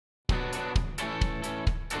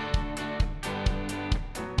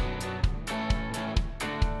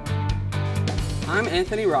I'm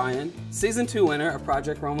Anthony Ryan, Season 2 winner of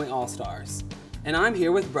Project Runway All-Stars, and I'm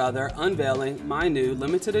here with Brother unveiling my new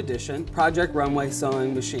limited edition Project Runway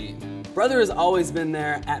sewing machine. Brother has always been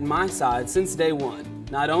there at my side since day one,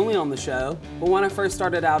 not only on the show, but when I first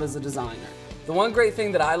started out as a designer. The one great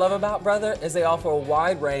thing that I love about Brother is they offer a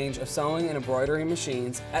wide range of sewing and embroidery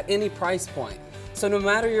machines at any price point. So no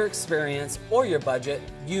matter your experience or your budget,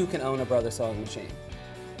 you can own a Brother sewing machine.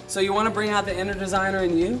 So you want to bring out the inner designer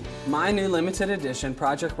in you? My new limited edition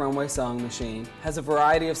Project Runway sewing machine has a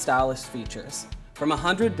variety of stylish features, from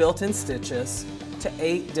 100 built-in stitches to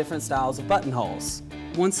 8 different styles of buttonholes.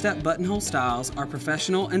 One-step buttonhole styles are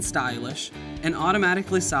professional and stylish and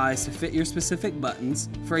automatically sized to fit your specific buttons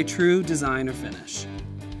for a true designer finish.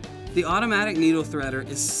 The automatic needle threader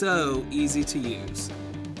is so easy to use.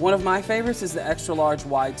 One of my favorites is the extra large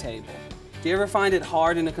wide table. Do you ever find it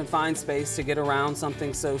hard in a confined space to get around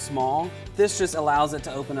something so small? This just allows it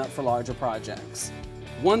to open up for larger projects.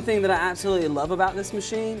 One thing that I absolutely love about this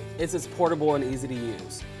machine is it's portable and easy to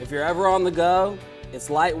use. If you're ever on the go, it's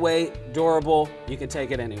lightweight, durable, you can take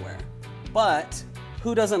it anywhere. But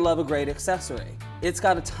who doesn't love a great accessory? It's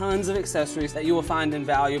got tons of accessories that you will find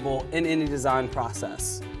invaluable in any design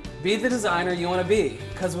process. Be the designer you want to be,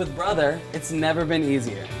 because with Brother, it's never been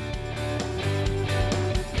easier.